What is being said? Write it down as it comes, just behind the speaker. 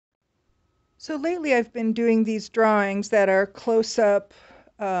So lately I've been doing these drawings that are close-ups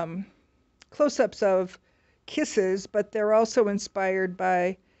of kisses, but they're also inspired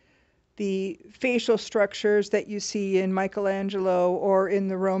by the facial structures that you see in Michelangelo or in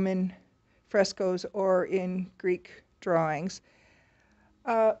the Roman frescoes or in Greek drawings.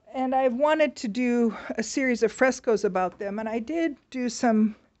 And I wanted to do a series of frescoes about them, and I did do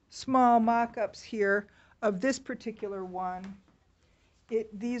some small mock-ups here of this particular one.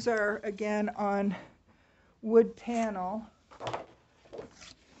 These are, again, on wood panel.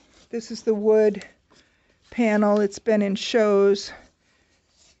 This is the wood panel. It's been in shows.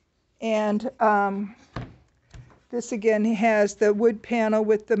 And this, again, has the wood panel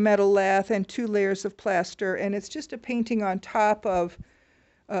with the metal lath and 2 layers of plaster. And it's just a painting on top of,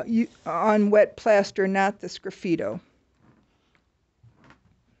 on wet plaster, not the sgraffito.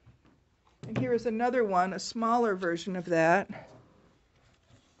 And here is another one, a smaller version of that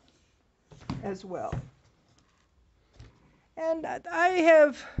as well. And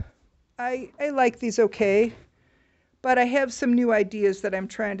I like these okay, but I have some new ideas that I'm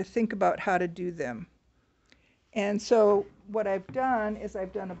trying to think about how to do them. And so what I've done is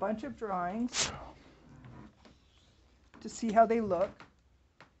I've done a bunch of drawings to see how they look.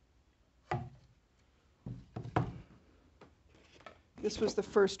 This was the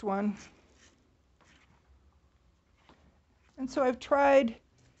first one. And so I've tried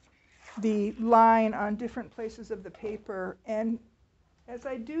the line on different places of the paper, and as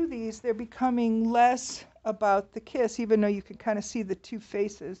I do these, they're becoming less about the kiss, even though you can kind of see the 2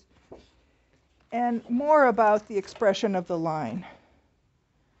 faces, and more about the expression of the line,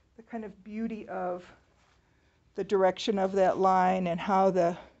 the kind of beauty of the direction of that line, and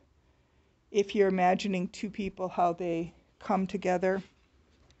how if you're imagining 2 people, how they come together.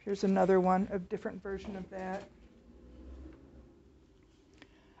 Here's another one, a different version of that.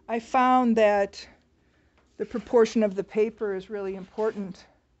 I found that the proportion of the paper is really important.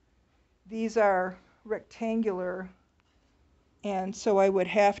 These are rectangular, and so I would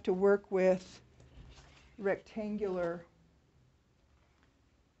have to work with rectangular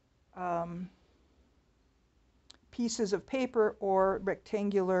pieces of paper or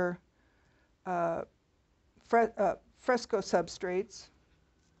rectangular fresco substrates.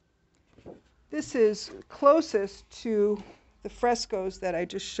 This is closest to the frescoes that I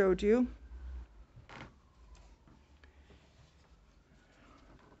just showed you.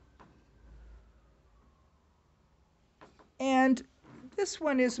 And this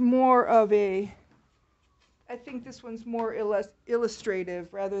one is more of I think this one's more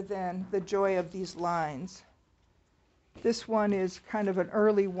illustrative rather than the joy of these lines. This one is kind of an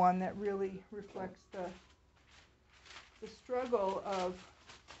early one that really reflects the struggle of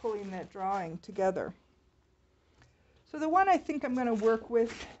pulling that drawing together. So the one I think I'm going to work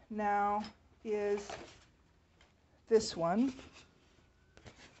with now is this one.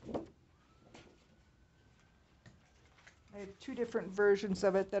 I have 2 different versions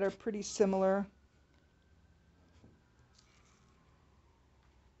of it that are pretty similar.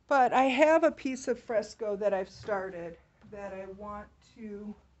 But I have a piece of fresco that I've started that I want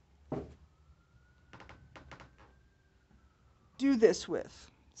to do this with.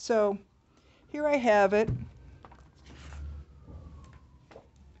 So here I have it.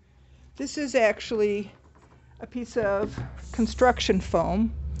 This is actually a piece of construction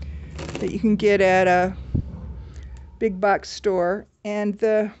foam that you can get at a big box store, and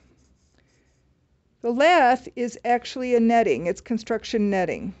the lath is actually a netting. It's construction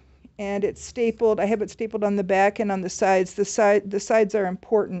netting, and it's stapled. I have it stapled on the back and on the sides. The sides are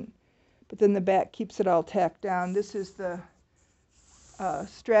important, but then the back keeps it all tacked down. This is the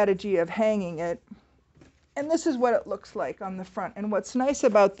strategy of hanging it. And this is what it looks like on the front. And what's nice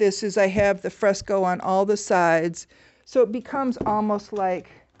about this is I have the fresco on all the sides, so it becomes almost like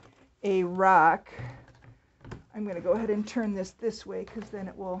a rock. I'm going to go ahead and turn this way because then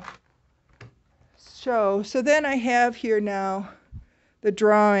it will show. So then I have here now the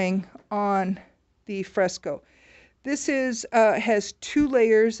drawing on the fresco. This has 2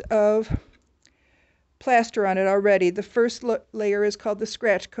 layers of plaster on it already. The first layer is called the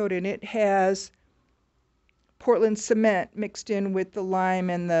scratch coat, and it has Portland cement mixed in with the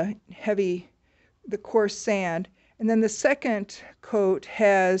lime and the coarse sand. And then the second coat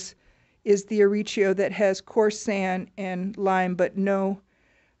is the Auricchio that has coarse sand and lime, but no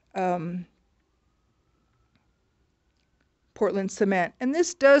Portland cement. And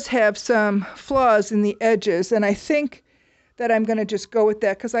this does have some flaws in the edges, and I think that I'm going to just go with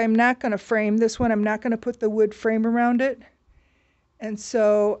that because I'm not going to frame this one. I'm not going to put the wood frame around it. And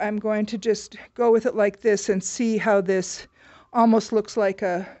so I'm going to just go with it like this and see how this almost looks like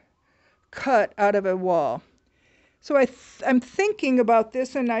a cut out of a wall. So I'm thinking about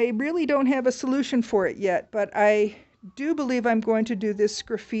this, and I really don't have a solution for it yet, but I do believe I'm going to do this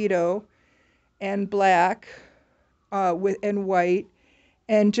sgraffito and black and white,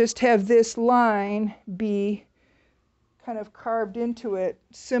 and just have this line be kind of carved into it,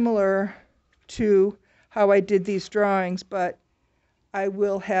 similar to how I did these drawings, but I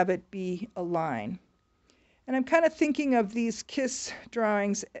will have it be a line. And I'm kind of thinking of these kiss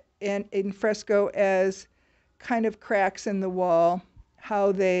drawings in fresco as kind of cracks in the wall,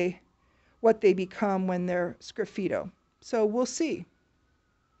 what they become when they're sgraffito. So we'll see.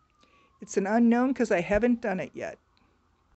 It's an unknown because I haven't done it yet.